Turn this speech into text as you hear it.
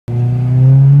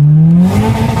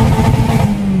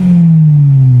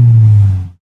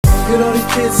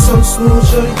smooth,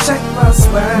 shorty, check my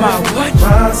swag. My what?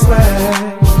 My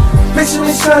swag. Picture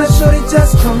me shining, shorty,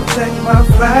 just come check my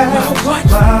flag. My what?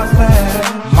 My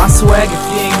flag. My swag, if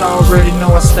you ain't already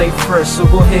know, I stay fresh. So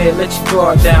go ahead, let your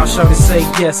guard down, shorty, say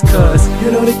yes, cuz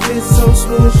you know the kid's so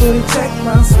smooth, shorty, check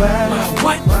my swag. My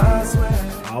what? My swag.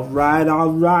 Alright.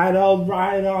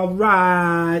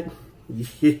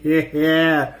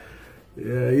 Yeah,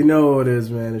 you know what it is,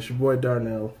 man. It's your boy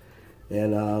Darnell.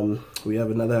 And we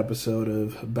have another episode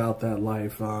of About That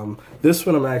Life. This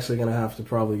one I'm actually going to have to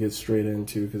probably get straight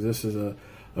into because this is a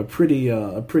pretty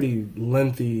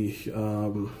lengthy,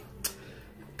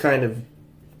 kind of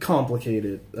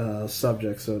complicated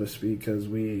subject, so to speak, because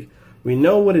we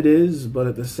know what it is, but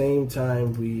at the same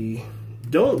time we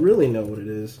don't really know what it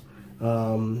is.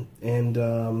 That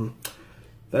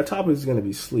topic is going to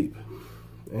be sleep.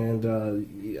 And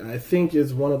I think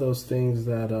it's one of those things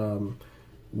that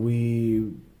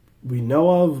we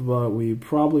know of, but we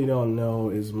probably don't know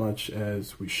as much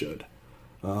as we should.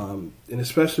 And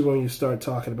especially when you start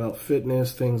talking about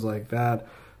fitness, things like that,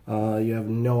 you have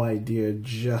no idea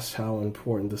just how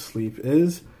important the sleep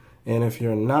is. And if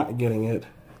you're not getting it,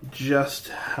 just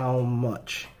how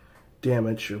much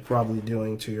damage you're probably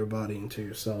doing to your body and to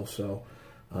yourself. So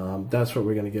that's what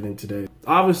we're going to get into today.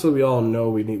 Obviously, we all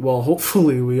know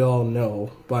hopefully we all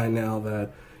know by now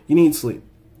that you need sleep.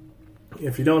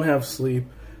 If you don't have sleep,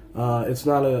 it's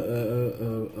not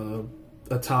a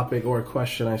topic or a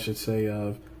question, I should say,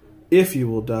 of if you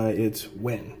will die, it's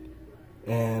when.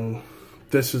 And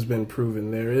this has been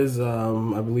proven. There is,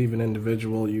 I believe, an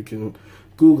individual, you can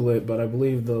Google it, but I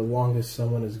believe the longest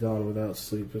someone has gone without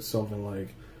sleep is something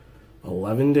like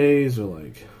 11 days or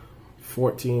like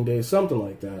 14 days, something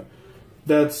like that.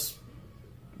 That's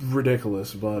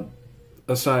ridiculous, but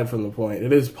aside from the point,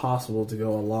 it is possible to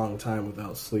go a long time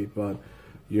without sleep, but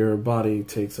your body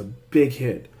takes a big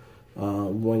hit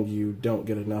when you don't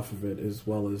get enough of it, as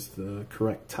well as the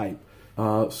correct type.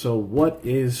 So what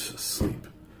is sleep?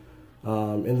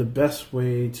 And the best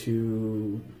way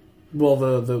to, well,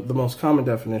 the most common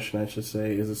definition, I should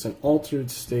say, is it's an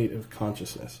altered state of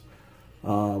consciousness.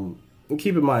 And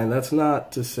keep in mind, that's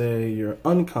not to say you're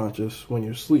unconscious when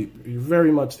you're asleep. You're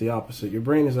very much the opposite. Your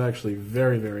brain is actually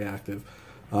very, very active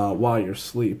while you're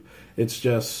asleep. It's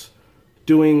just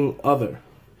doing other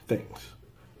things.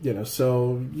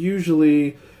 So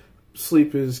usually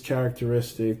sleep is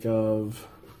characteristic of,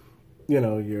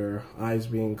 your eyes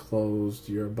being closed,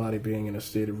 your body being in a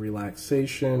state of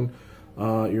relaxation,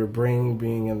 your brain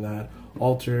being in that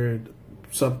altered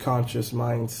subconscious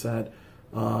mindset.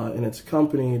 And it's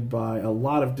accompanied by a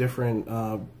lot of different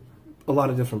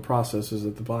processes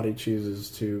that the body chooses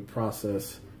to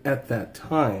process at that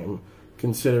time,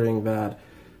 considering that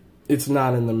it's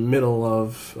not in the middle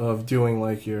of doing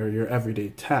like your everyday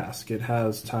task. It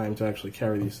has time to actually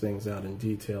carry these things out in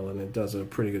detail, and it does a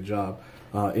pretty good job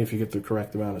if you get the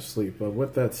correct amount of sleep. But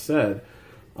with that said,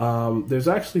 there's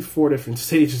actually 4 different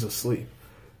stages of sleep.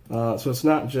 So it's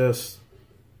not just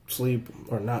sleep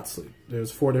or not sleep.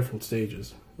 There's 4 different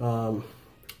stages. In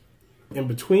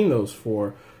between those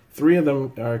 4, 3 of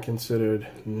them are considered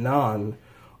non-REM,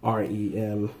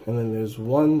 and then there's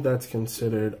one that's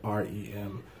considered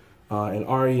REM. And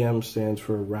REM stands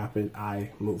for rapid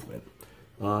eye movement.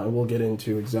 And we'll get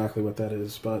into exactly what that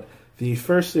is. But the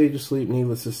first stage of sleep,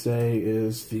 needless to say,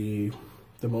 is the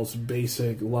most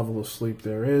basic level of sleep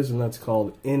there is, and that's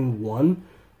called N1,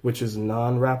 which is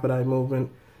non-rapid eye movement.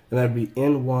 And that'd be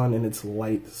N1, and it's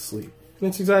light sleep. And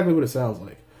it's exactly what it sounds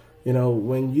like.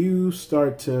 When you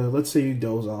start to, let's say you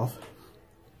doze off,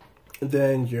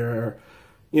 then your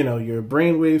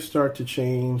brain waves start to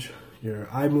change, your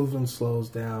eye movement slows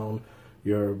down,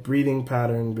 your breathing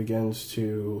pattern begins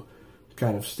to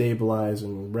kind of stabilize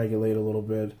and regulate a little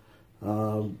bit.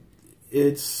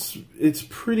 It's a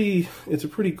pretty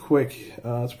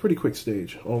quick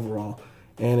stage overall,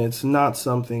 and it's not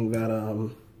something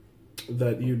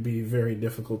that you'd be very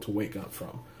difficult to wake up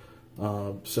from.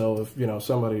 So if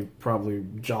somebody probably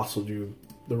jostled you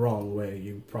the wrong way,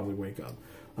 you probably wake up.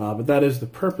 But that is the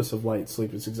purpose of light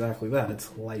sleep. It's exactly that.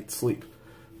 It's light sleep.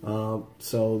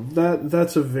 So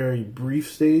that's a very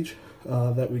brief stage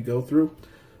that we go through.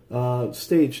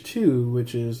 Stage 2,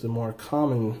 which is the more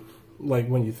common, like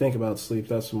when you think about sleep,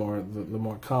 that's the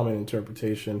more common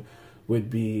interpretation,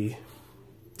 would be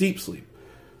deep sleep,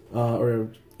 or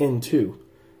N2.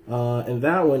 And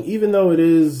that one, even though it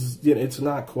is, it's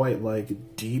not quite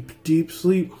like deep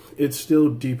sleep, it's still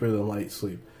deeper than light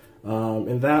sleep.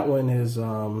 And that one is,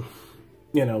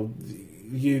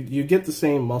 you get the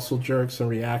same muscle jerks and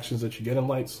reactions that you get in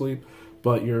light sleep,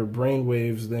 but your brain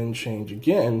waves then change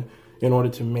again in order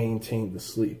to maintain the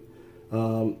sleep.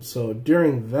 So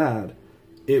during that,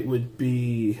 it would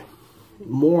be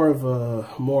more of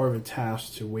a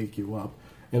task to wake you up,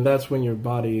 and that's when your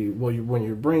body, when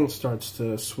your brain starts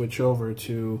to switch over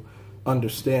to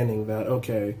understanding that,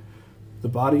 okay, the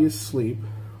body is asleep,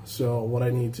 so what I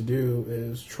need to do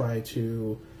is try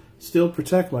to still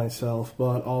protect myself,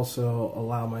 but also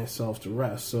allow myself to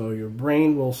rest. So your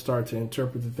brain will start to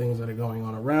interpret the things that are going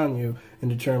on around you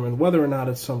and determine whether or not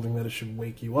it's something that it should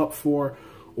wake you up for,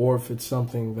 or if it's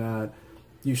something that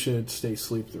you should stay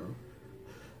asleep through.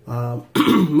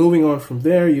 Moving on from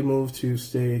there, you move to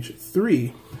stage 3,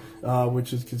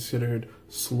 which is considered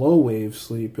slow wave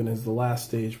sleep and is the last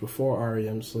stage before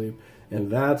REM sleep,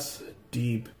 and that's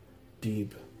deep,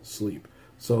 deep sleep.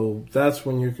 So that's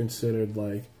when you're considered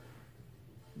like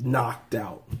knocked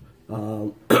out.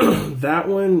 That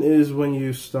one is when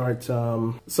you start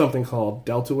something called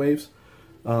delta waves,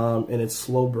 and it's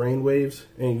slow brain waves,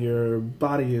 and your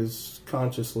body is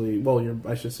consciously,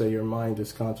 your mind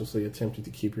is consciously attempting to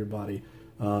keep your body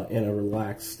in a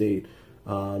relaxed state.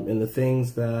 And the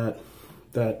things that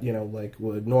like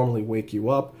would normally wake you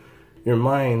up, your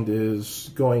mind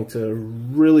is going to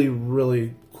really,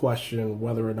 really question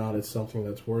whether or not it's something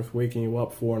that's worth waking you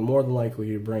up for, and more than likely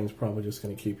your brain's probably just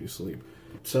going to keep you asleep.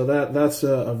 So that's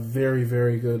a very,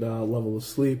 very good level of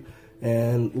sleep.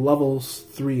 And levels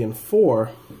 3 and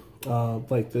 4,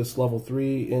 like this level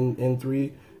 3 in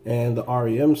 3 and the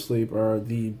REM sleep, are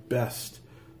the best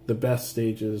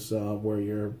stages where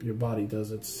your body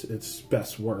does its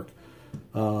best work.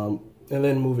 And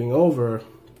then moving over,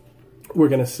 we're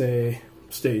going to say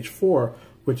stage 4,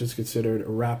 which is considered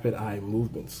rapid eye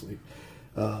movement sleep.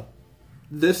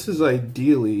 This is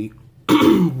ideally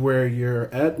where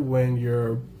you're at when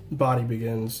your body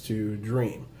begins to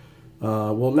dream.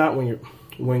 Well, not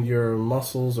when your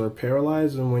muscles are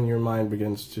paralyzed, and when your mind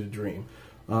begins to dream.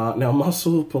 Now,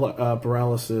 muscle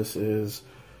paralysis is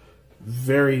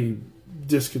very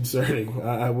disconcerting.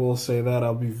 I will say that.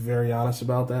 I'll be very honest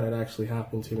about that. It actually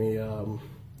happened to me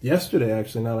yesterday,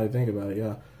 actually, now that I think about it,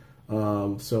 yeah.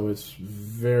 So it's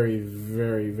very,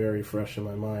 very, very fresh in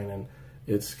my mind, and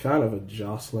it's kind of a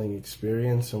jostling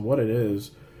experience. And what it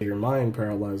is, your mind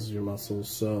paralyzes your muscles,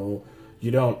 so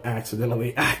you don't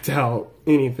accidentally act out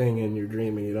anything in your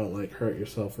dream, and you don't like hurt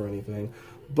yourself or anything.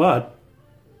 But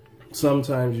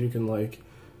sometimes you can like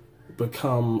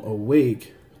become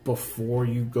awake before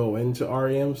you go into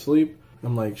REM sleep.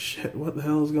 I'm like, shit, what the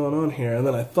hell is going on here? And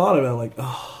then I thought of it, I'm like,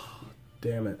 oh,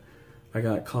 damn it. I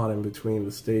got caught in between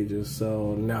the stages,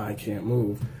 so now I can't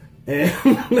move.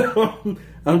 And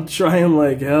I'm trying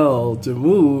like hell to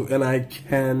move, and I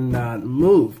cannot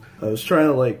move. I was trying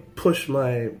to like push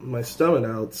my stomach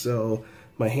out so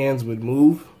my hands would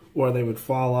move, or they would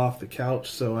fall off the couch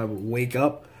so I would wake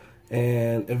up.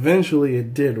 And eventually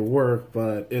it did work,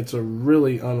 but it's a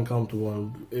really uncomfortable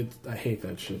one. I hate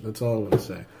that shit. That's all I'm going to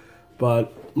say.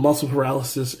 But muscle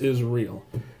paralysis is real.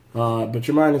 But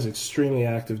your mind is extremely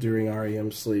active during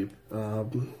REM sleep.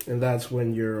 And that's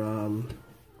when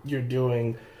you're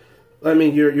doing, I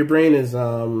mean, your brain is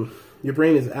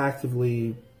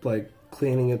actively like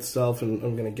cleaning itself, and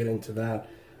I'm going to get into that,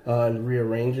 and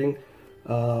rearranging.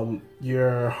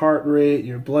 Your heart rate,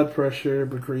 your blood pressure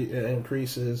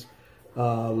increases.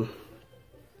 Your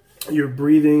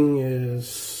breathing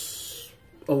is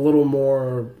a little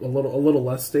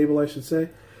less stable, I should say.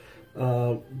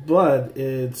 But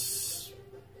it's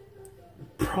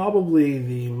probably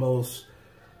the most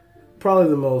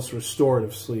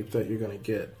restorative sleep that you're going to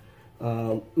get.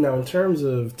 Now, in terms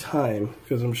of time,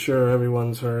 because I'm sure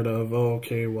everyone's heard of, oh,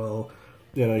 okay, well,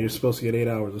 you're supposed to get 8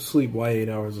 hours of sleep. Why 8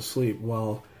 hours of sleep?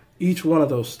 Well, each one of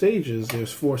those stages,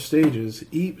 there's 4 stages.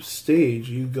 Each stage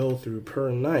you go through per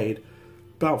night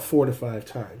about 4 to 5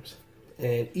 times.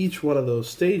 And each one of those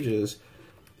stages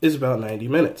is about 90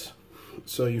 minutes.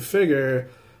 So you figure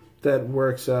that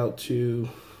works out to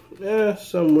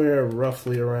somewhere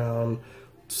roughly around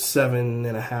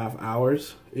 7.5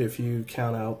 hours if you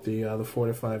count out the 4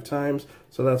 to 5 times.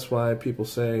 So that's why people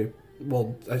say,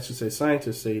 well, I should say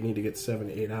scientists say you need to get 7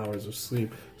 to 8 hours of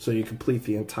sleep so you complete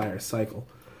the entire cycle,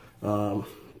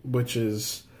 which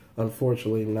is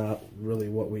unfortunately not really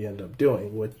what we end up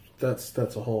doing. That's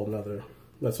a whole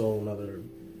nother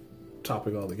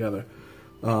topic altogether.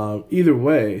 Either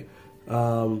way,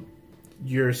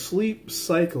 your sleep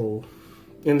cycle,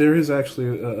 and there is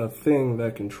actually a thing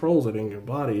that controls it in your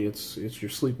body. It's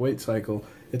your sleep-wake cycle.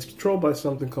 It's controlled by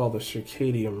something called the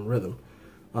circadian rhythm.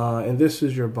 And this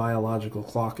is your biological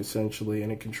clock, essentially,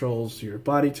 and it controls your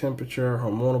body temperature,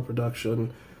 hormonal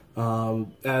production,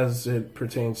 as it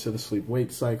pertains to the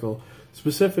sleep-wake cycle,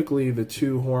 specifically the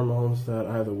 2 hormones that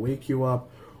either wake you up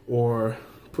or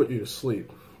put you to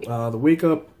sleep. The wake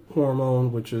up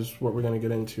hormone, which is what we're going to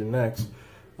get into next,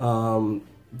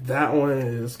 that one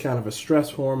is kind of a stress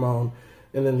hormone,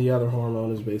 and then the other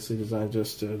hormone is basically designed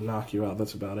just to knock you out.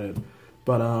 That's about it.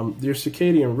 But your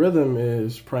circadian rhythm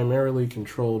is primarily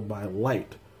controlled by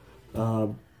light. I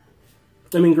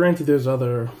mean, granted, there's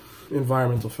other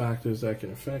environmental factors that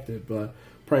can affect it, but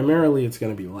primarily it's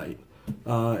going to be light.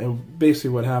 And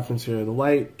basically what happens here, the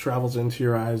light travels into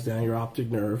your eyes, down your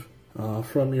optic nerve,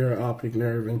 from your optic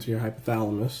nerve into your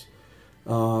hypothalamus,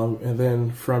 and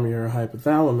then from your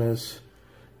hypothalamus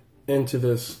into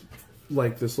this,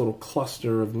 like this little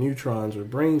cluster of neutrons or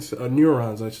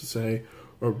neurons, I should say,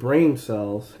 or brain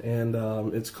cells, and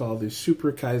it's called the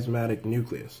suprachiasmatic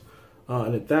nucleus.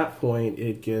 And at that point,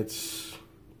 it gets,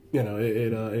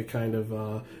 it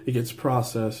gets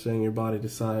processed, and your body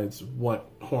decides what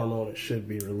hormone it should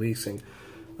be releasing.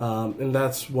 And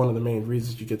that's one of the main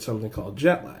reasons you get something called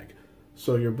jet lag.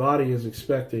 So your body is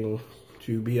expecting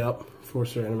to be up for a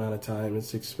certain amount of time.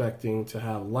 It's expecting to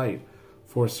have light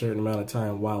for a certain amount of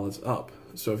time while it's up.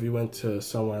 So if you went to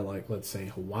somewhere like, let's say,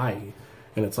 Hawaii,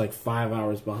 and it's like 5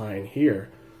 hours behind here,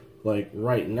 like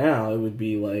right now it would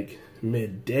be like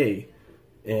midday,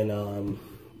 and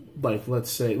like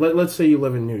let's say you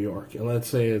live in New York, and let's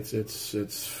say it's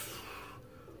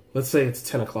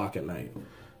 10 o'clock at night.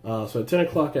 So at 10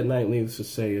 o'clock at night, needless to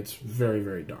say, it's very,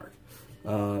 very dark.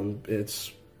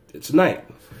 It's night.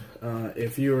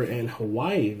 If you were in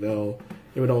Hawaii, though,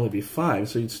 it would only be 5,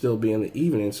 so you'd still be in the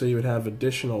evening, so you would have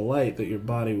additional light that your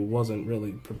body wasn't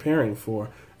really preparing for,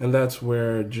 and that's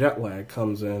where jet lag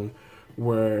comes in,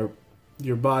 where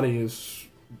your body is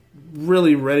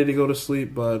really ready to go to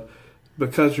sleep, but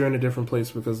because you're in a different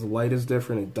place, because the light is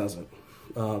different, it doesn't.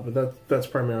 But that's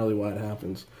primarily why it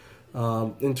happens.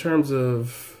 In terms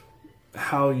of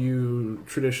how you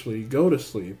traditionally go to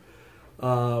sleep,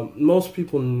 most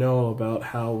people know about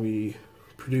how we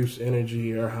produce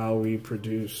energy, or how we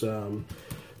produce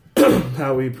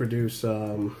how we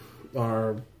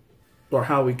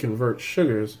convert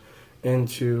sugars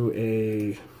into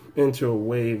a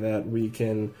way that we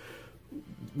can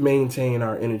maintain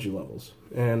our energy levels,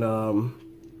 and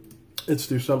it's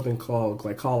through something called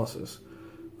glycolysis.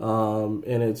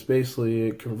 And it's basically,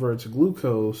 it converts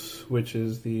glucose, which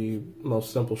is the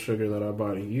most simple sugar that our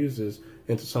body uses,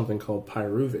 into something called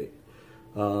pyruvate.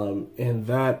 And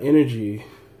that energy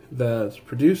that's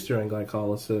produced during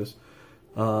glycolysis,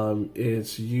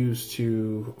 it's used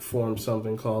to form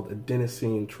something called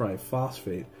adenosine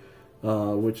triphosphate,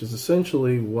 which is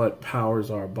essentially what powers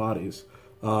our bodies.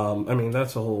 I mean,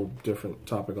 that's a whole different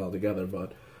topic altogether,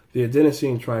 but the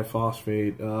adenosine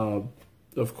triphosphate,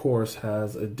 of course,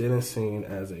 has adenosine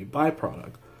as a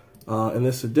byproduct. And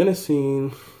this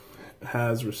adenosine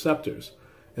has receptors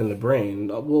in the brain,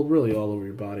 well, really all over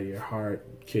your body, your heart,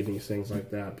 kidneys, things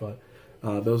like that. But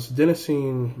those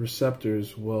adenosine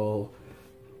receptors will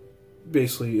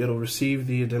basically, it'll receive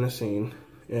the adenosine,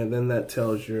 and then that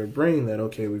tells your brain that,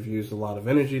 okay, we've used a lot of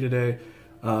energy today,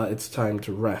 it's time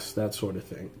to rest, that sort of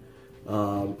thing.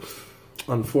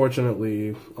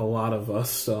 Unfortunately, a lot of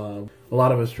us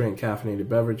drink caffeinated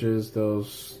beverages.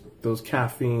 Those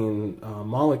caffeine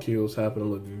molecules happen to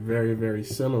look very, very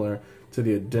similar to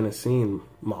the adenosine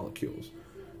molecules.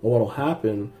 And what will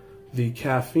happen, the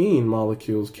caffeine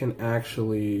molecules can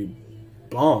actually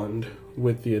bond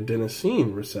with the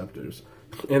adenosine receptors,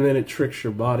 and then it tricks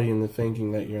your body into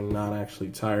thinking that you're not actually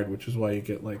tired, which is why you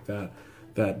get like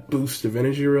that boost of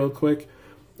energy real quick.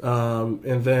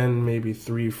 And then maybe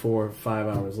 3, 4, 5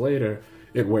 hours later,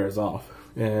 it wears off,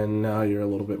 and now you're a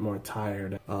little bit more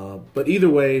tired. But either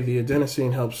way, the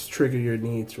adenosine helps trigger your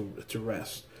need to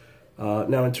rest.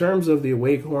 Now, in terms of the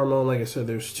awake hormone, like I said,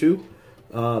 there's 2.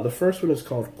 The first one is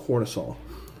called cortisol.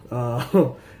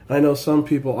 I know some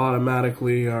people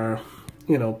automatically are,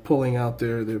 pulling out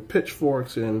their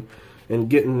pitchforks and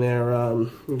getting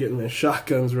their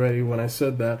shotguns ready when I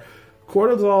said that.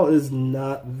 Cortisol is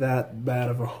not that bad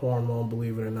of a hormone,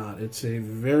 believe it or not. It's a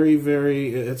very,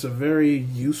 very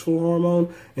useful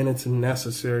hormone, and it's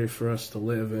necessary for us to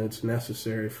live, and it's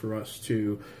necessary for us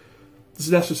to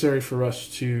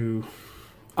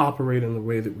operate in the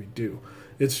way that we do.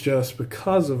 It's just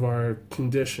because of our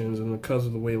conditions and because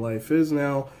of the way life is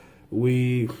now,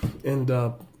 we end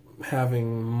up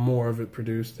having more of it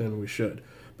produced than we should.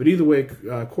 But either way,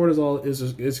 cortisol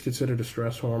is considered a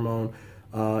stress hormone.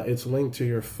 It's linked to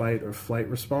your fight or flight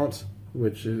response,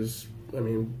 which is,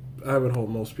 I would hope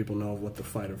most people know what the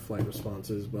fight or flight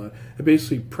response is, but it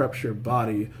basically preps your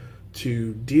body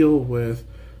to deal with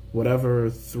whatever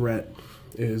threat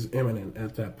is imminent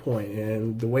at that point.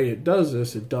 And the way it does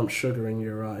this, it dumps sugar in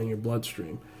your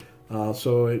bloodstream.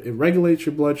 So it regulates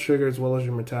your blood sugar as well as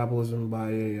your metabolism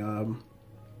by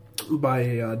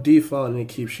a default, and it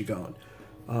keeps you going.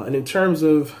 And in terms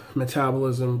of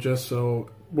metabolism, just so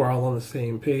we're all on the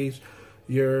same page,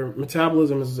 your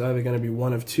metabolism is either going to be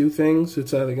one of two things.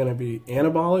 It's either going to be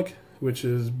anabolic, which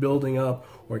is building up,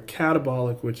 or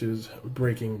catabolic, which is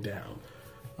breaking down.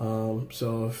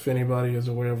 So if anybody is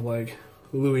aware of like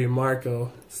Louis and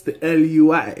Marco, it's the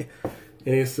LUI,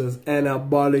 and he says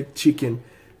anabolic chicken.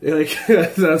 Like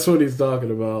that's what he's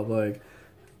talking about, like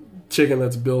chicken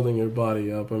that's building your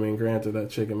body up. I mean, granted, that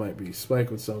chicken might be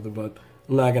spiked with something, but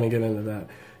I'm not going to get into that.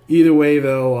 Either way,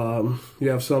 though, you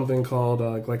have something called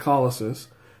glycolysis,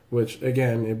 which,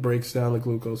 again, it breaks down the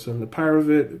glucose into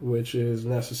pyruvate, which is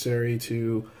necessary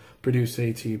to produce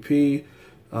ATP.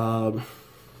 The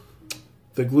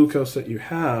glucose that you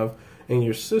have in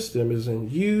your system is then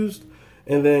used,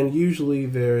 and then usually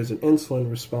there's an insulin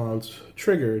response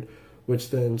triggered,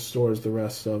 which then stores the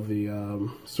rest of the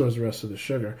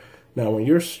sugar. Now, when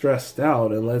you're stressed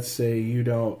out, and let's say you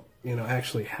don't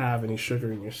actually have any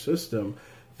sugar in your system,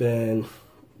 then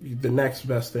the next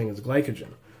best thing is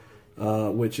glycogen,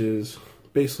 which is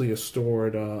basically a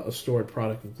stored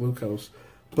product of glucose.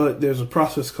 But there's a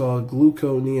process called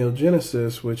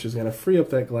gluconeogenesis, which is going to free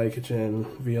up that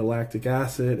glycogen via lactic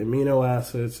acid, amino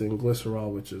acids, and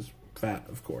glycerol, which is fat,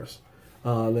 of course.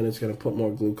 Then it's going to put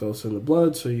more glucose in the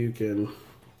blood so you can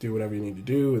do whatever you need to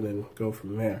do and then go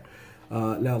from there.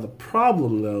 Now, the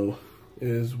problem, though,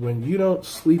 is when you don't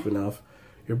sleep enough,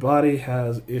 your body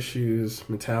has issues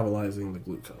metabolizing the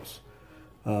glucose.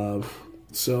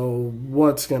 So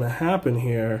what's going to happen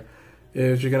here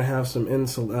is you're going to have some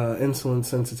insulin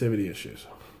sensitivity issues.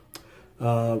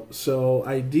 So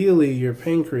ideally, your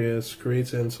pancreas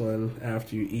creates insulin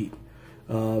after you eat.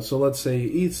 So let's say you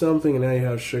eat something and now you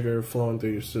have sugar flowing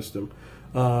through your system.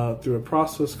 Through a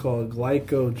process called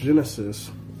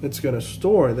glycogenesis, it's going to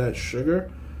store that sugar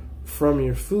from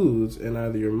your foods in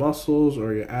either your muscles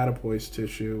or your adipose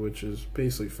tissue, which is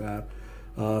basically fat,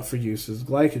 for use as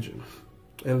glycogen.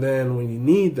 And then when you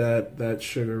need that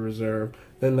sugar reserve,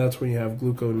 then that's when you have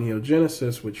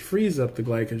gluconeogenesis, which frees up the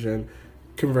glycogen,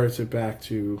 converts it back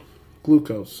to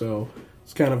glucose. So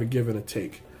it's kind of a give and a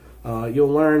take. You'll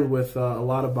learn with a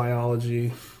lot of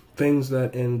biology, things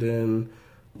that end in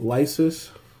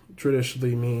lysis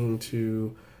traditionally mean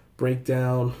to break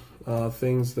down.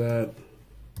 Things that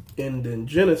end in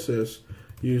genesis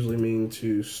usually mean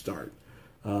to start.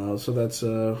 So that's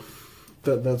a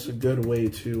good way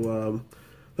to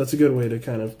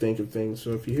kind of think of things.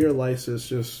 So if you hear lysis,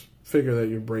 just figure that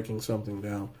you're breaking something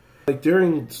down. Like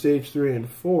during stage 3 and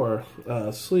 4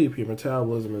 sleep, your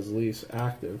metabolism is least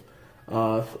active.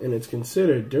 And it's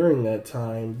considered during that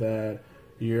time that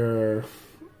your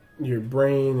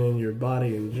brain and your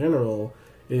body in general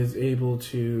is able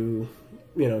to,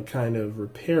 kind of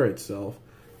repair itself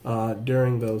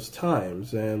during those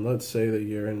times. And let's say that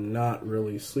you're not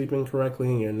really sleeping correctly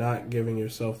and you're not giving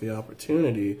yourself the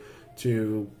opportunity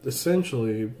to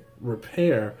essentially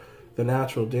repair the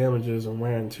natural damages and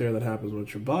wear and tear that happens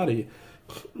with your body.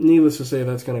 Needless to say,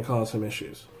 that's going to cause some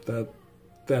issues.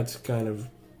 That's kind of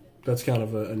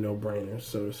a no-brainer,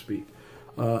 so to speak.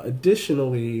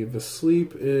 Additionally, the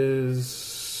sleep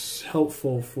is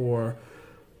helpful for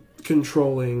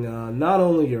controlling not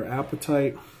only your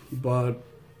appetite, but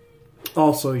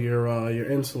also your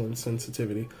insulin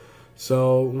sensitivity.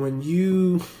 So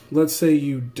when let's say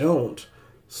you don't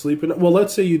sleep enough, well,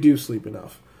 let's say you do sleep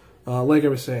enough. Like I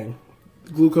was saying,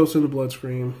 glucose in the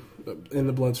bloodstream,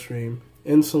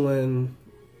 insulin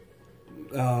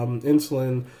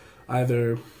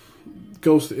either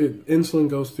insulin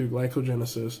goes through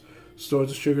glycogenesis, stores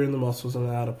the sugar in the muscles and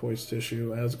the adipose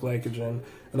tissue as glycogen,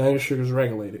 and now your sugar is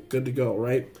regulated. Good to go,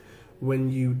 right?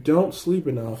 When you don't sleep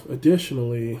enough,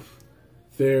 additionally,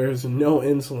 there's no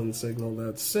insulin signal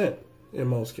that's sent in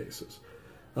most cases.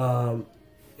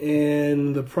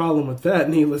 And the problem with that,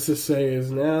 needless to say,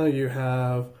 is now you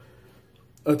have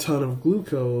a ton of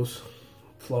glucose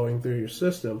flowing through your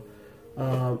system.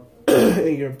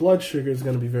 And your blood sugar is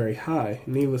going to be very high.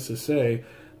 Needless to say,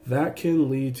 that can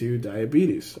lead to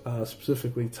diabetes,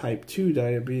 specifically type 2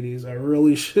 diabetes. I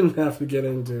really shouldn't have to get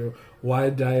into why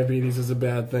diabetes is a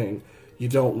bad thing. You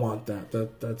don't want that.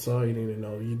 That's all you need to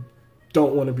know. You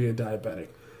don't want to be a diabetic.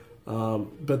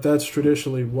 But that's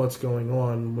traditionally what's going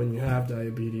on when you have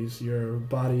diabetes. Your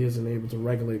body isn't able to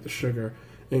regulate the sugar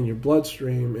in your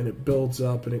bloodstream, and it builds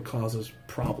up and it causes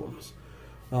problems.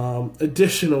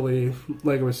 Additionally,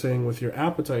 like I was saying with your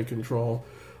appetite control,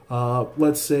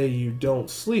 let's say you don't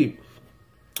sleep,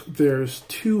 there's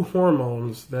 2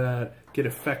 hormones that get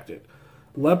affected.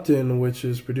 Leptin, which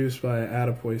is produced by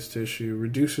adipose tissue,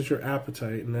 reduces your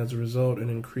appetite, and as a result, it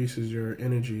increases your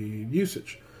energy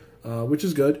usage, which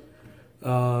is good.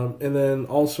 And then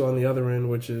also on the other end,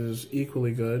 which is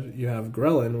equally good, you have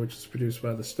ghrelin, which is produced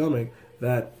by the stomach,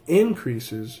 that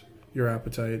increases your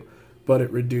appetite, but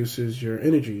it reduces your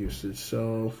energy usage.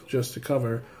 So just to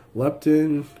cover,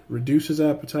 leptin reduces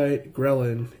appetite,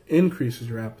 ghrelin increases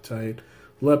your appetite,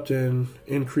 leptin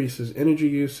increases energy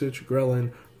usage,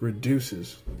 ghrelin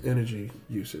reduces energy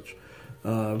usage.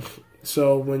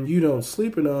 So when you don't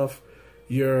sleep enough,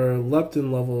 your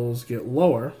leptin levels get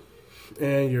lower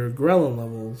and your ghrelin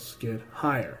levels get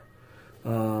higher.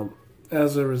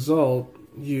 As a result,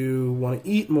 you want to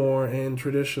eat more, and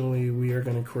traditionally we are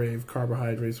going to crave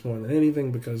carbohydrates more than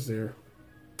anything because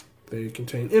they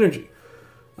contain energy.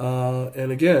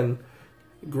 And again,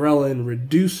 ghrelin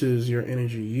reduces your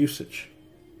energy usage.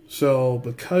 So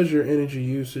because your energy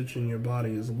usage in your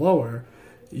body is lower,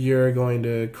 you're going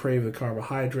to crave the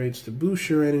carbohydrates to boost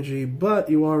your energy, but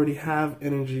you already have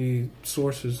energy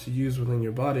sources to use within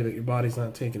your body that your body's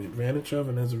not taking advantage of,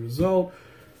 and as a result,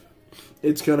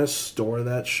 it's going to store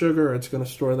that sugar, it's going to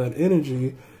store that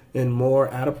energy in more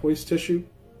adipose tissue,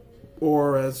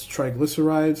 or as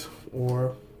triglycerides,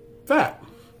 or fat,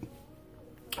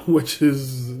 that's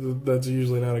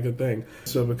usually not a good thing.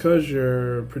 So because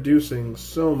you're producing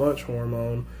so much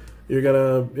hormone, you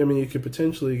could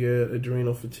potentially get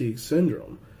adrenal fatigue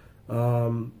syndrome.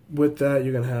 With that,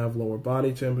 you're going to have lower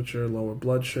body temperature, lower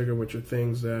blood sugar, which are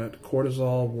things that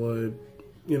cortisol would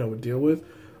deal with.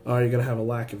 You're going to have a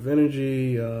lack of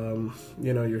energy.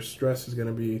 Your stress is going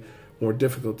to be more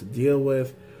difficult to deal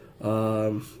with.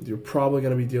 You're probably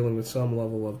going to be dealing with some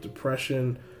level of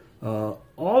depression.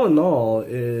 All in all,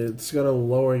 it's going to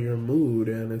lower your mood,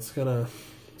 and it's going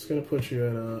to put you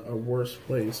in a worse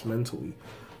place mentally.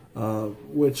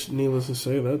 Which, needless to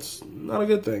say, that's not a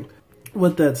good thing.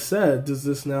 With that said, does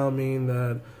this now mean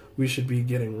that we should be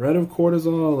getting rid of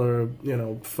cortisol or,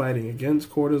 fighting against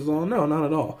cortisol? No, not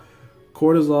at all.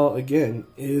 Cortisol, again,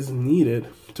 is needed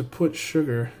to put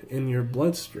sugar in your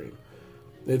bloodstream.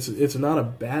 It's not a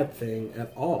bad thing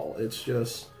at all. It's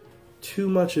just too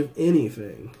much of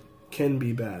anything can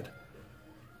be bad.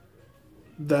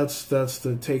 That's the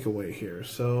takeaway here.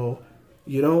 So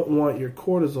you don't want your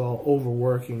cortisol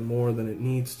overworking more than it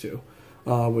needs to.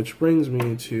 Which brings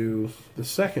me to the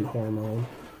second hormone,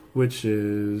 which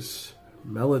is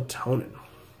melatonin.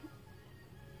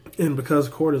 And because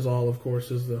cortisol, of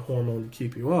course, is the hormone to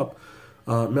keep you up,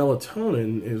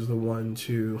 melatonin is the one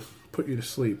to put you to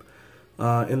sleep.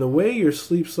 And the way your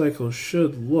sleep cycle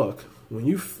should look, when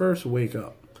you first wake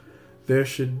up, there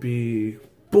should be,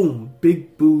 boom,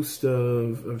 big boost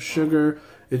of sugar.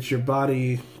 It's your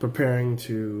body preparing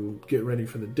to get ready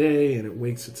for the day, and it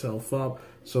wakes itself up.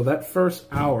 So that first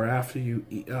hour after you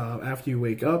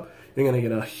wake up, you're going to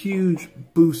get a huge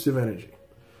boost of energy.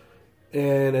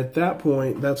 And at that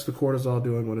point, that's the cortisol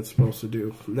doing what it's supposed to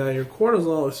do. Now, your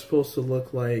cortisol is supposed to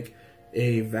look like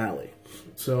a valley.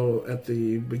 So at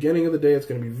the beginning of the day, it's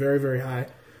going to be very, very high.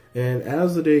 And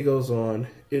as the day goes on,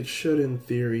 it should, in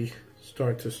theory,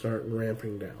 start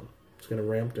ramping down. It's going to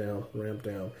ramp down, ramp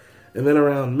down. And then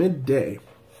around midday,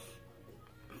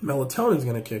 melatonin's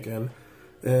going to kick in.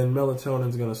 And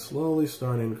melatonin's going to slowly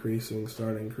start increasing. And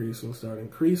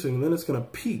then it's going to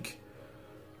peak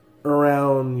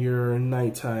around your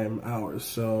nighttime hours.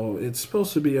 So it's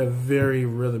supposed to be a very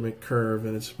rhythmic curve,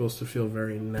 and it's supposed to feel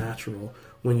very natural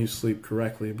when you sleep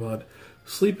correctly. But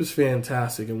sleep is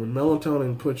fantastic, and when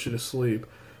melatonin puts you to sleep,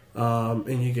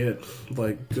 and you get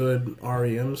like good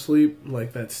REM sleep,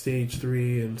 like that stage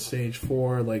 3 and stage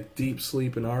 4, like deep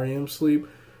sleep and REM sleep,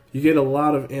 you get a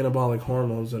lot of anabolic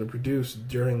hormones that are produced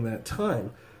during that time.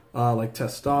 Like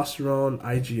testosterone,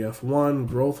 IGF-1,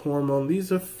 growth hormone.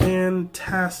 These are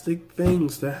fantastic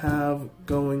things to have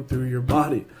going through your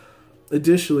body.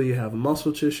 Additionally, you have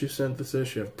muscle tissue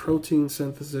synthesis, you have protein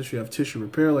synthesis, you have tissue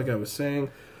repair, like I was saying.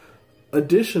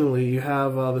 Additionally, you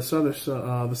have this other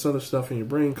stuff in your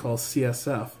brain called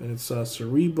CSF, and it's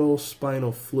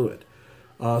cerebrospinal fluid.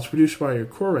 It's produced by your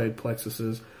choroid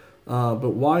plexuses,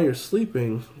 but while you're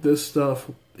sleeping, this stuff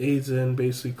aids in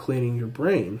basically cleaning your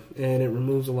brain, and it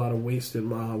removes a lot of waste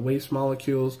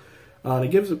molecules, and it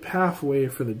gives a pathway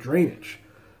for the drainage.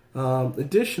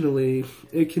 Additionally,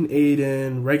 it can aid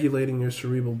in regulating your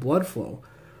cerebral blood flow,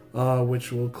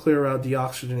 which will clear out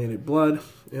deoxygenated blood,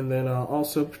 and then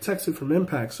also protects it from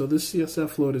impact. So this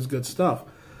CSF fluid is good stuff.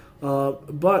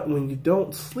 But when you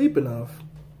don't sleep enough,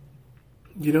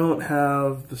 you don't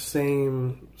have the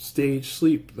same stage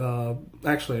sleep.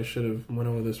 Actually, I should have went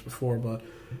over this before, but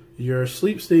your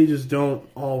sleep stages don't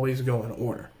always go in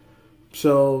order.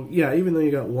 So yeah, even though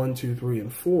you got 1, 2, 3,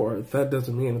 and 4, that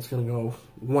doesn't mean it's going to go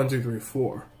 1, 2, 3,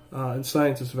 4. And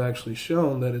scientists have actually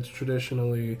shown that it's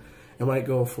traditionally, it might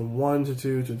go from 1 to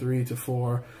 2 to 3 to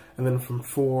 4, and then from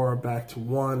 4 back to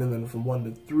 1, and then from 1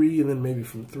 to 3, and then maybe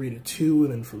from 3 to 2,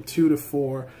 and then from 2 to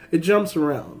 4. It jumps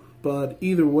around, but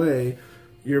either way,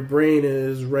 your brain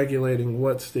is regulating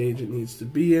what stage it needs to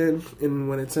be in, and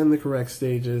when it's in the correct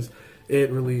stages, it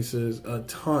releases a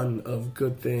ton of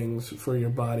good things for your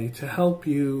body to help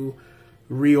you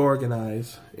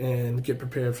reorganize and get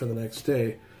prepared for the next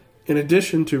day. In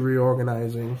addition to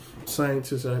reorganizing,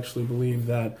 scientists actually believe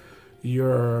that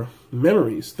your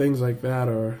memories, things like that,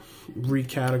 are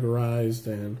recategorized,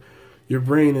 and your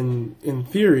brain, in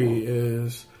theory,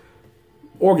 is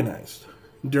organized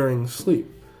during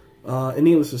sleep. And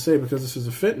needless to say, because this is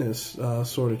a fitness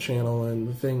sort of channel, and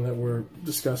the thing that we're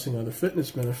discussing are the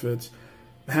fitness benefits,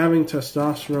 having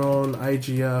testosterone,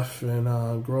 IGF,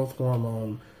 and growth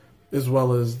hormone, as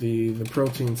well as the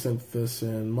protein synthesis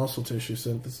and muscle tissue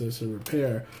synthesis and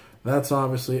repair, that's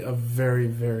obviously a very,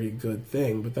 very good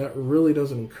thing. But that really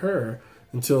doesn't occur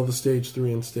until the stage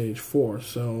 3 and stage 4.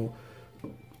 So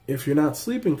if you're not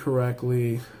sleeping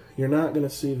correctly, you're not going to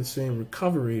see the same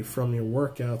recovery from your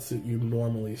workouts that you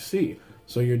normally see.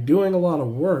 So you're doing a lot of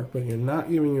work, but you're not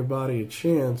giving your body a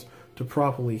chance to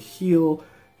properly heal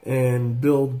and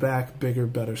build back bigger,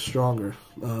 better, stronger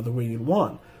the way you'd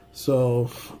want. So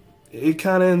it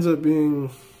kind of ends up being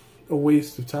a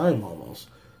waste of time almost.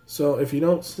 So if you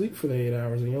don't sleep for the 8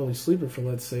 hours and you're only sleeping for,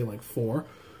 let's say, like 4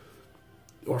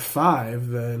 or 5,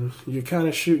 then you're kind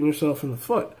of shooting yourself in the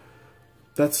foot.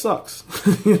 That sucks.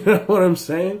 You know what I'm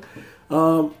saying?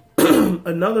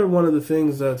 Another one of the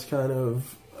things that's kind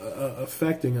of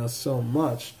affecting us so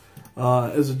much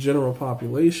as a general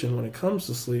population when it comes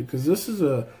to sleep, because this is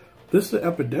an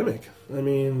epidemic. I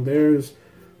mean, there's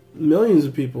millions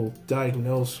of people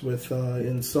diagnosed with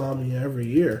insomnia every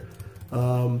year.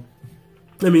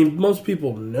 I mean, most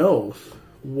people know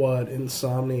what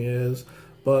insomnia is,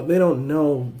 but they don't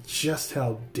know just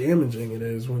how damaging it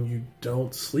is when you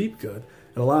don't sleep good.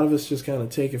 And a lot of us just kind of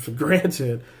take it for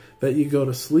granted that you go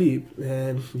to sleep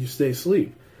and you stay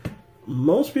asleep.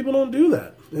 Most people don't do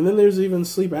that. And then there's even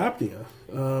sleep apnea,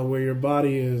 where your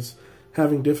body is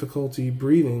having difficulty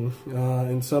breathing,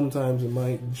 and sometimes it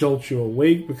might jolt you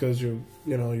awake because your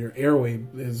airway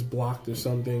is blocked or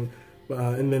something.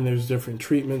 And then there's different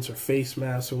treatments or face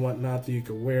masks and whatnot that you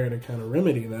could wear to kind of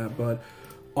remedy that. But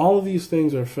all of these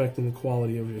things are affecting the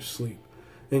quality of your sleep.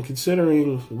 And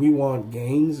considering we want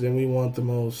gains and we want the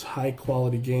most high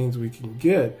quality gains we can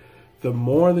get, the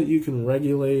more that you can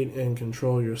regulate and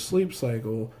control your sleep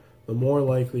cycle, the more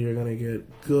likely you're going to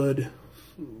get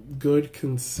good,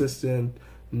 consistent,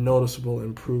 noticeable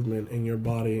improvement in your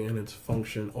body and its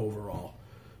function overall.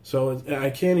 So I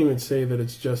can't even say that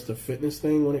it's just a fitness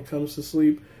thing when it comes to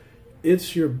sleep.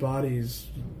 It's your body's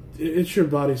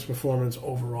performance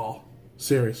overall.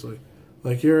 Seriously.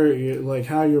 Like like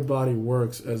how your body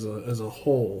works as a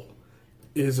whole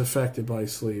is affected by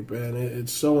sleep, and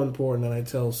it's so important. And I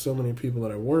tell so many people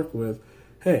that I work with,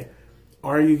 hey,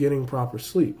 are you getting proper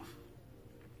sleep?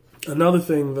 Another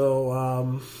thing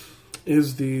though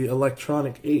is the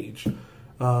electronic age.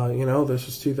 This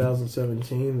is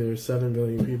 2017. There's 7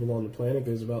 billion people on the planet.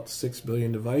 There's about 6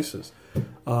 billion devices.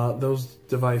 Those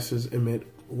devices emit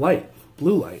light,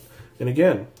 blue light, and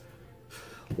again,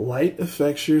 light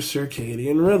affects your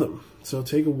circadian rhythm. So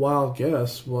take a wild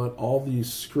guess what all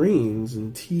these screens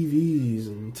and TVs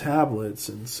and tablets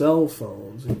and cell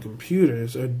phones and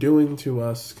computers are doing to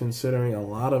us, considering a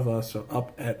lot of us are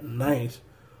up at night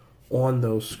on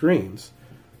those screens.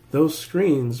 Those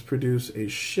screens produce a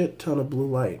shit ton of blue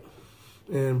light.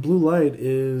 And blue light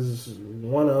is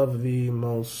one of the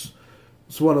most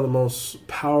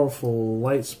powerful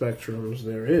light spectrums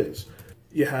there is.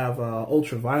 You have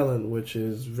ultraviolet, which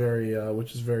is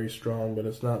very strong, but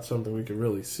it's not something we can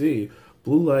really see.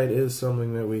 Blue light is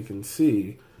something that we can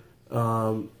see,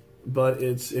 but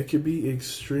it could be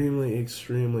extremely,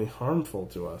 extremely harmful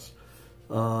to us.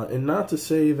 And not to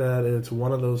say that it's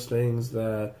one of those things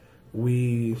that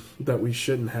we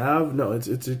shouldn't have. No,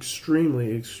 it's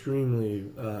extremely,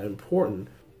 extremely important.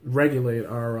 Regulate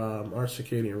our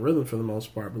circadian rhythm for the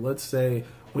most part. But let's say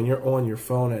when you're on your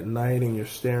phone at night and you're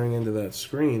staring into that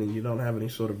screen and you don't have any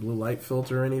sort of blue light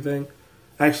filter or anything.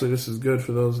 Actually, this is good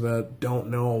for those that don't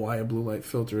know why a blue light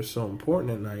filter is so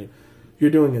important at night. You're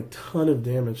doing a ton of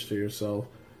damage to yourself.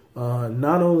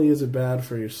 Not only is it bad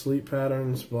for your sleep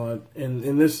patterns, but,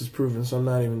 and this is proven, so I'm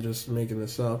not even just making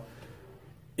this up,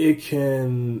 it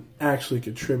can actually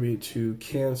contribute to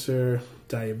cancer,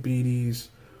 diabetes,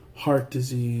 heart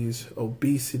disease,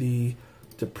 obesity,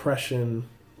 depression.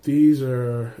 These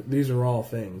are all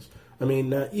things. I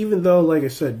mean, even though, like I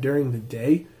said, during the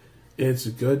day, it's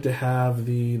good to have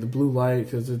the blue light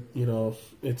because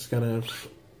it's gonna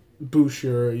boost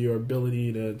your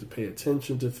ability to pay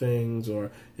attention to things,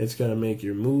 or it's gonna make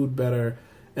your mood better.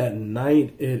 At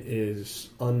night, it is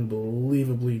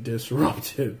unbelievably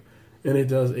disruptive, and it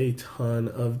does a ton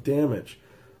of damage.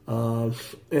 And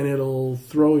it'll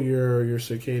throw your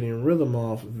circadian rhythm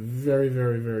off very,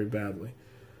 very, very badly.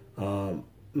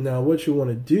 Now, what you want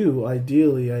to do,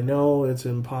 ideally, I know it's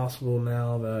impossible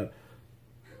now that,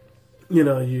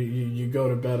 you go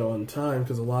to bed on time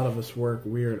because a lot of us work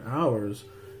weird hours.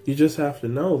 You just have to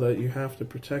know that you have to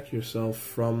protect yourself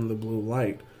from the blue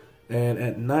light. And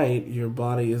at night, your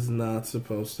body is not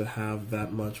supposed to have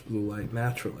that much blue light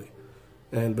naturally.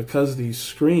 And because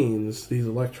these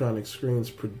electronic screens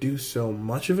produce so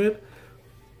much of it,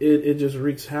 it just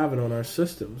wreaks havoc on our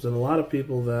systems. And a lot of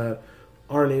people that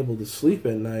aren't able to sleep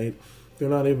at night, they're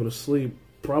not able to sleep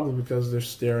probably because they're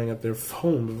staring at their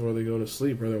phone before they go to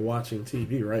sleep, or they're watching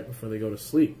TV right before they go to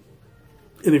sleep.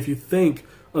 And if you think,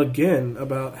 again,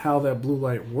 about how that blue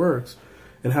light works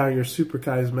and how your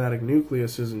suprachiasmatic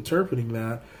nucleus is interpreting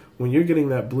that, when you're getting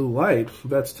that blue light,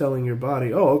 that's telling your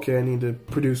body, oh, okay, I need to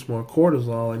produce more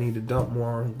cortisol, I need to dump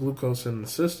more glucose in the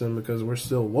system because we're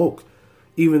still woke,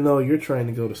 even though you're trying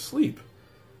to go to sleep.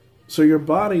 So your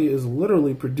body is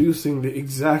literally producing the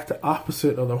exact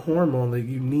opposite of the hormone that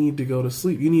you need to go to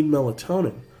sleep. You need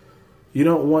melatonin. You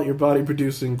don't want your body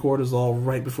producing cortisol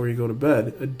right before you go to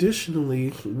bed.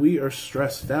 Additionally, we are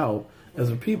stressed out as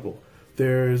a people.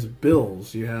 There's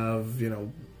bills. You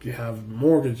have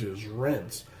mortgages,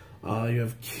 rents. You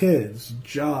have kids,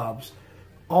 jobs,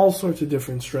 all sorts of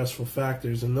different stressful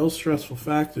factors. And those stressful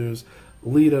factors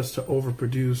lead us to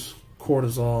overproduce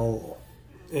cortisol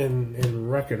in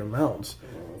record amounts.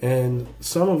 And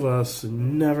some of us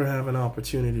never have an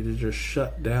opportunity to just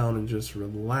shut down and just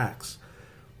relax.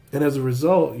 And as a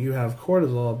result, you have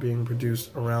cortisol being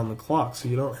produced around the clock. So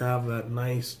you don't have that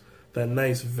nice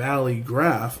valley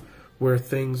graph where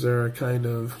things are kind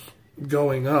of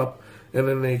going up and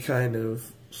then they kind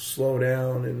of slow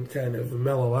down and kind of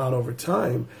mellow out over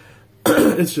time.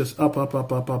 It's just up,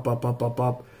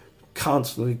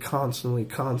 constantly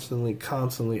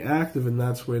active, and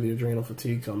that's where the adrenal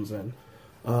fatigue comes in.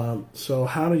 So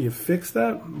how do you fix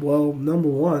that? Well, number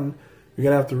one, you're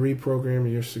going to have to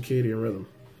reprogram your circadian rhythm.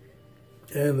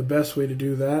 And the best way to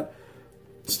do that,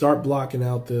 start blocking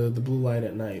out the blue light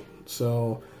at night.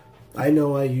 So I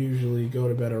know I usually go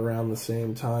to bed around the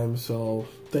same time, so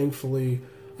thankfully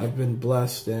I've been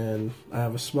blessed and I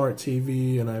have a smart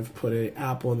TV, and I've put an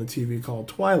app on the TV called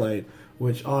Twilight,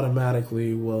 which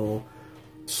automatically will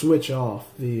switch off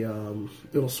the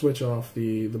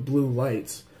blue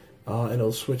lights, and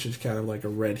it'll switch it kind of like a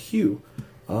red hue.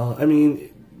 I mean,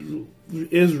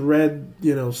 is red,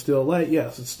 still light?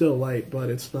 Yes, it's still light, but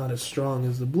it's not as strong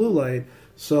as the blue light,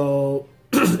 so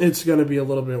it's going to be a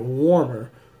little bit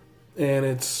warmer, and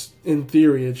in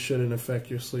theory, it shouldn't affect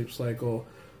your sleep cycle,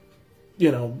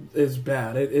 is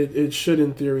bad. It should,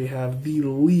 in theory, have the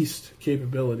least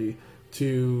capability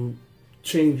to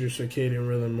change your circadian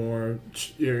rhythm or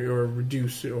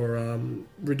reduce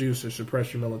or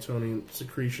suppress your melatonin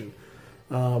secretion.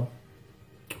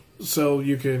 So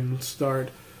you can start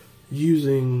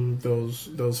using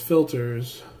those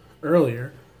filters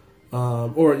earlier,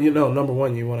 or number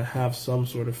one, you want to have some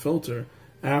sort of filter.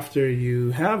 After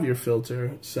you have your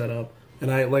filter set up,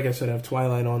 and like I said, I have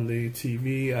Twilight on the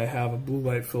TV, I have a blue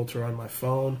light filter on my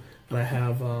phone, and I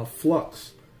have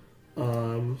Flux.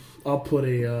 I'll put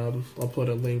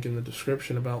a link in the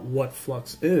description about what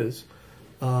Flux is,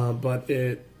 but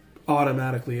it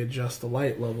automatically adjusts the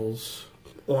light levels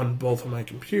on both of my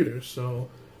computers. So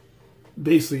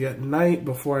basically, at night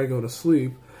before I go to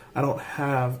sleep, I don't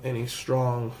have any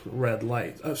strong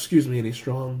any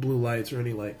strong blue lights or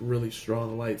any really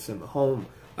strong lights in the home.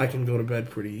 I can go to bed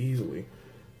pretty easily.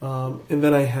 And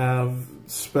then I have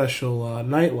special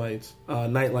nightlight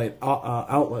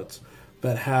outlets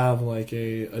that have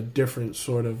a different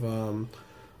sort of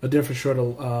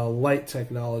light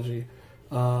technology.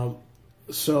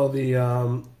 So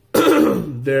the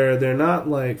they're not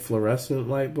like fluorescent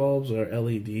light bulbs or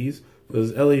LEDs,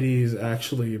 because LEDs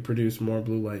actually produce more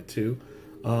blue light too,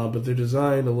 but they're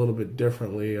designed a little bit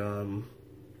differently.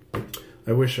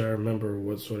 I wish I remember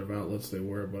what sort of outlets they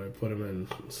were, but I put them in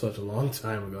such a long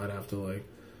time ago. I'd have to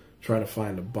try to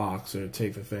find a box or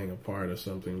take the thing apart or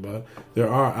something. But there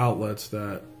are outlets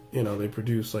that they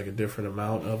produce a different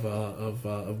amount of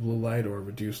blue light or a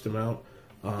reduced amount.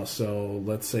 So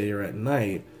let's say you're at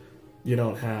night, you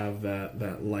don't have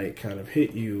that light kind of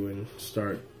hit you and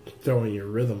start throwing your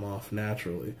rhythm off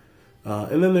naturally.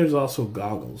 And then there's also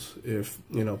goggles. If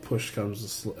push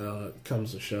comes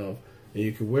to shove, and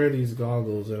you can wear these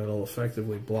goggles and it'll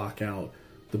effectively block out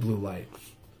the blue light,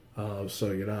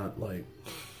 so you're not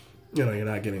you're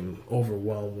not getting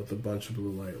overwhelmed with a bunch of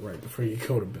blue light right before you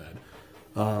go to bed.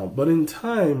 But in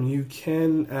time, you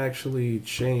can actually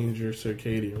change your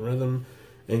circadian rhythm,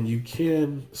 and you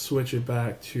can switch it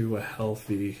back to a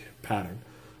healthy pattern,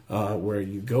 where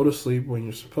you go to sleep when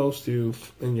you're supposed to,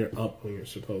 and you're up when you're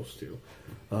supposed to.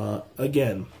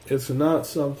 Again, it's not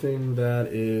something that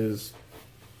is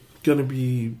going to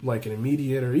be like an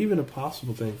immediate or even a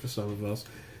possible thing for some of us,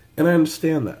 and I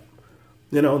understand that.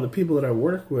 And the people that I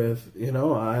work with,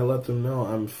 I let them know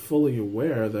I'm fully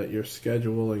aware that your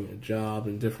schedule and your job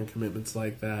and different commitments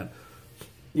like that,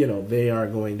 they are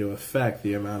going to affect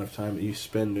the amount of time that you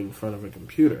spend in front of a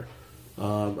computer.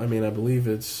 I believe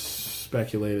it's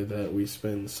speculated that we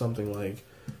spend something like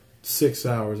 6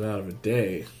 hours out of a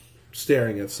day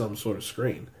staring at some sort of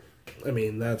screen.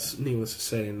 That's, needless to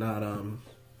say,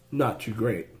 not too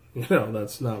great.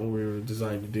 That's not what we were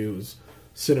designed to do, is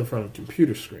sit in front of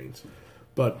computer screens.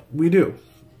 But we do,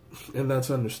 and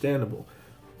that's understandable.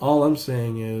 All I'm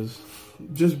saying is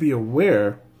just be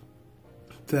aware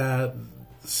that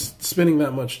spending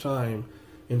that much time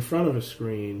in front of a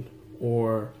screen,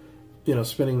 or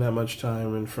spending that much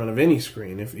time in front of any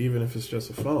screen, even if it's just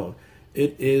a phone,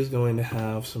 it is going to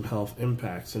have some health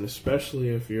impacts. And especially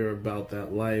if you're about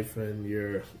that life and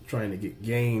you're trying to get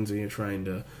gains and you're trying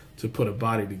to put a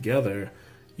body together,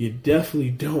 you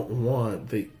definitely don't want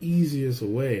the easiest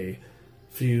way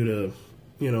for you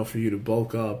to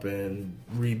bulk up and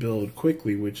rebuild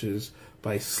quickly, which is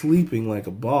by sleeping like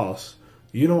a boss.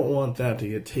 You don't want that to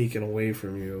get taken away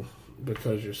from you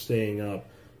because you're staying up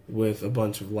with a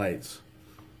bunch of lights.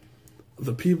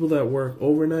 The people that work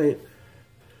overnight,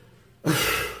 what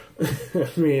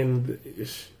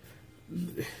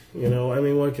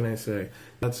can I say?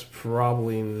 That's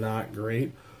probably not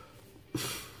great.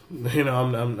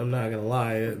 I'm not gonna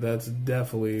lie. That's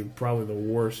definitely probably the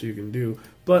worst you can do.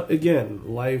 But again,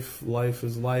 life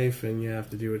is life, and you have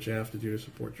to do what you have to do to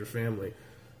support your family.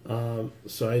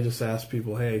 So I just ask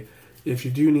people, hey, if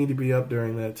you do need to be up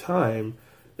during that time,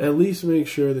 at least make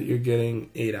sure that you're getting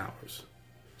 8 hours.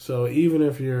 So even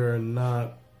if you're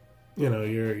not,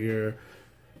 you're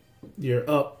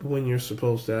up when you're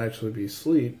supposed to actually be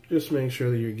asleep, just make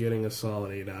sure that you're getting a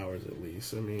solid 8 hours at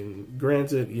least.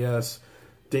 Granted, yes,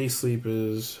 day sleep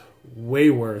is way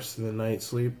worse than night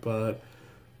sleep, but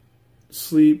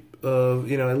sleep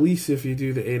at least if you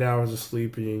do the 8 hours of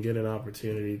sleep and you get an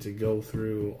opportunity to go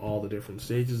through all the different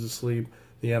stages of sleep,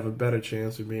 you have a better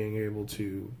chance of being able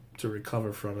to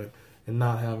recover from it and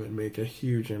not have it make a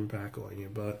huge impact on you.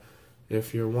 But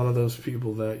if you're one of those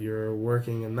people that you're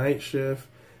working a night shift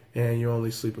and you only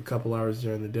sleep a couple hours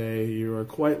during the day, you are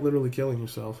quite literally killing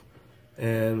yourself.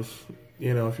 And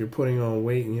if you're putting on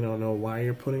weight and you don't know why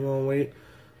you're putting on weight,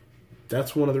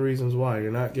 that's one of the reasons why.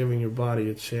 You're not giving your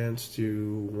body a chance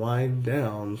to wind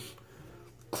down,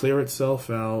 clear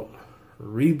itself out,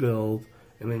 rebuild,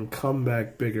 and then come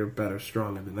back bigger, better,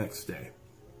 stronger the next day.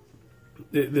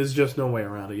 There's just no way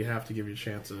around it. You have to give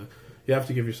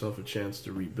yourself a chance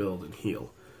to rebuild and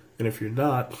heal. And if you're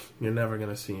not, you're never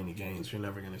going to see any gains. You're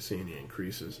never going to see any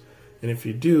increases. And if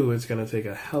you do, it's going to take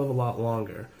a hell of a lot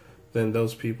longer than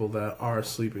those people that are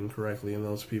sleeping correctly and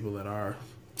those people that are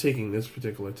taking this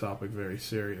particular topic very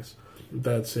serious.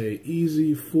 That's a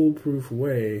easy, foolproof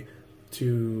way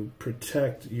to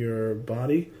protect your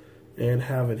body and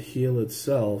have it heal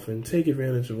itself and take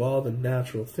advantage of all the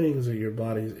natural things that your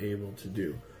body is able to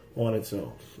do on its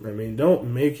own. Don't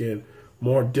make it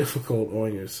more difficult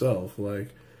on yourself.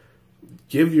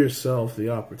 Give yourself the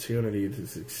opportunity to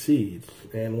succeed.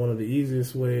 And one of the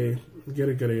easiest ways, get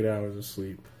a good 8 hours of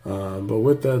sleep. But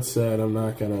with that said, I'm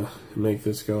not going to make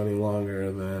this go any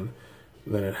longer than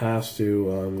it has to.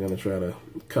 I'm going to try to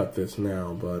cut this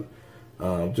now, but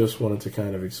just wanted to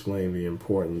kind of explain the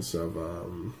importance of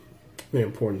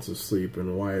sleep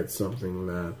and why it's something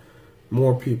that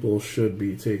more people should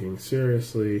be taking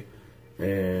seriously,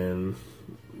 and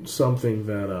something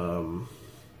that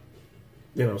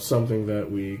something that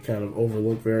we kind of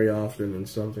overlook very often, and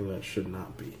something that should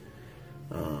not be.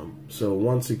 So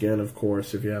once again, of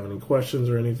course, if you have any questions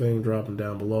or anything, drop them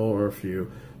down below, or if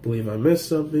you believe I missed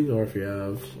something, or if you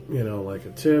have, like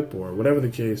a tip or whatever the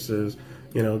case is,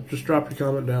 just drop your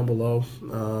comment down below.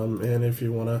 And if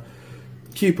you want to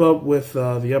keep up with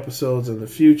the episodes in the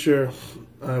future,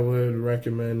 I would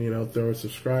recommend, throw a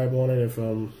subscribe on it.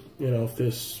 If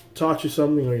this taught you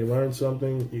something or you learned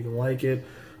something, you can like it.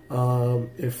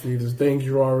 If these things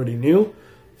you already knew,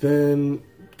 then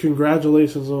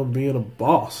congratulations on being a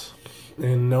boss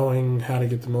and knowing how to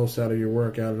get the most out of your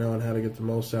workout, knowing how to get the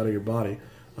most out of your body.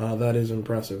 That is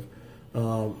impressive.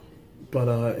 But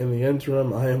in the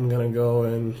interim, I am going to go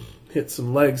and hit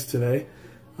some legs today.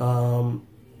 And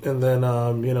then,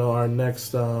 you know, our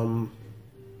next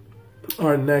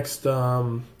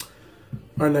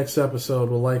episode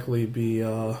will likely be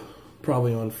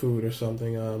probably on food or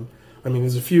something. I mean,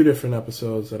 there's a few different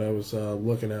episodes that I was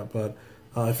looking at, but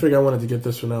I figured I wanted to get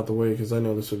this one out the way because I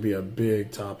know this would be a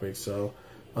big topic. So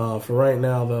for right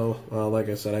now, though, like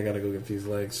I said, I got to go get these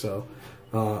legs. So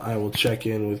I will check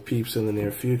in with peeps in the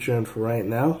near future. And for right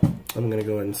now, I'm going to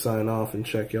go ahead and sign off and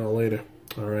check y'all later.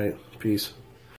 All right, peace.